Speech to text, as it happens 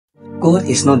God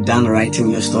is not done writing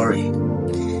your story.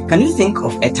 Can you think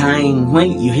of a time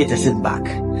when you hit a setback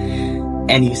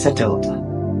and you settled?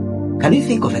 Can you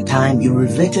think of a time you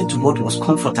reverted to what was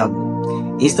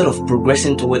comfortable instead of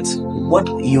progressing towards what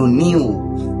you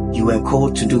knew you were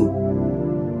called to do?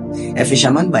 A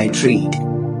fisherman by trade,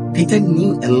 Peter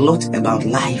knew a lot about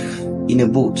life in a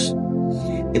boat.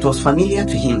 It was familiar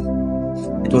to him.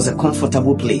 It was a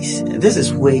comfortable place. This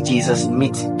is where Jesus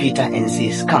meets Peter and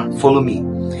says, "Come, follow me,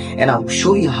 and I'll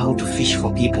show you how to fish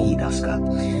for people." He does that.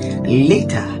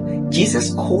 Later,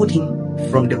 Jesus called him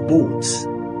from the boat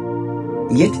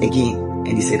yet again,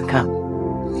 and he said, "Come."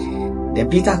 Then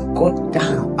Peter got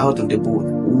down out of the boat,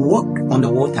 walked on the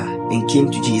water, and came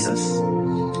to Jesus.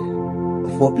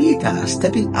 For Peter,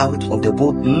 stepping out of the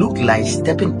boat looked like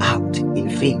stepping out in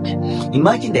faith.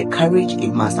 Imagine the courage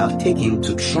it must have taken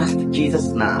to trust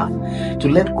Jesus enough to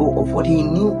let go of what he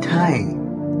knew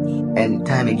time and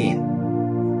time again.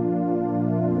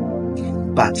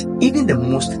 But even the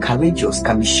most courageous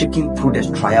can be shaken through the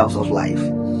trials of life.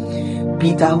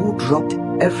 Peter, who dropped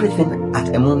everything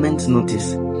at a moment's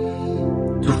notice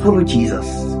to follow Jesus,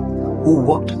 who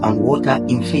walked on water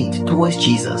in faith towards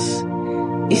Jesus,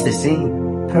 is the same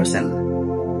person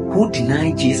who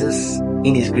denied Jesus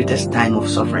in his greatest time of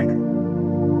suffering.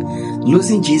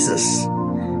 Losing Jesus,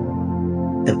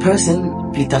 the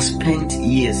person Peter spent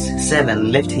years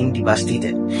serving, left him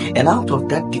devastated. And out of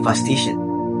that devastation,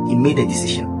 he made a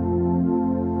decision.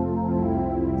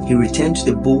 He returned to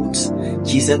the boat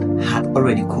Jesus had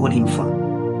already called him from.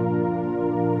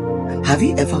 Have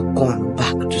you ever gone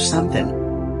back to something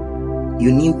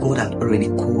you knew God had already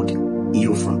called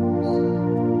you from?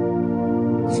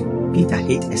 Peter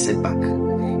hit a setback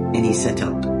and he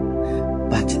settled.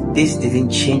 But this didn't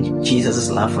change Jesus'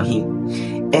 love for him,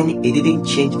 and it didn't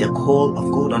change the call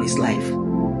of God on his life.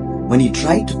 When he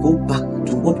tried to go back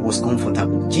to what was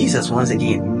comfortable, Jesus once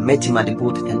again met him at the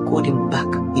boat and called him back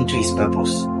into his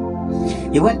purpose.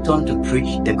 He went on to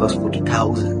preach the gospel to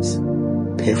thousands,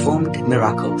 performed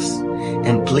miracles,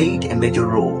 and played a major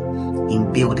role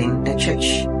in building the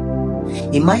church.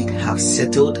 He might have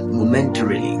settled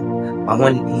momentarily, but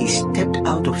when he stepped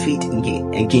out of faith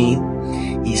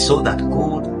again, he saw that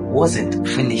God wasn't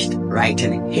finished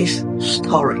writing his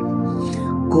story.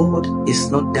 God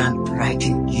is not done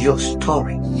writing your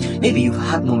story. Maybe you've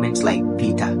had moments like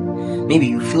Peter. Maybe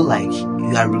you feel like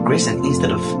you are regressing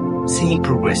instead of seeing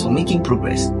progress or making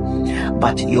progress.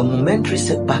 But your momentary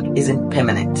setback isn't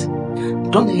permanent.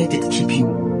 Don't let it keep you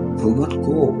from what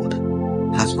God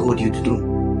has called you to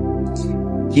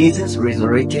do. Jesus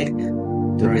resurrected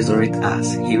to resurrect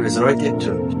us. He resurrected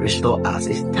to restore us.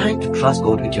 It's time to trust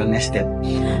God with your next step,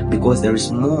 because there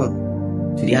is more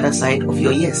to the other side of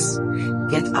your yes.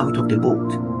 Get out of the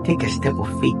boat. Take a step of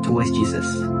faith towards Jesus.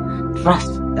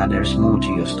 Trust that there is more to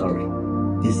your story.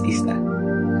 This Easter.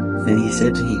 Then he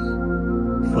said to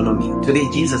him, "Follow me." Today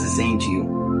Jesus is saying to you,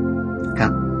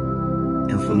 come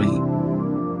and follow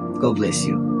him. God bless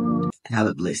you and have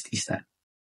a blessed Easter.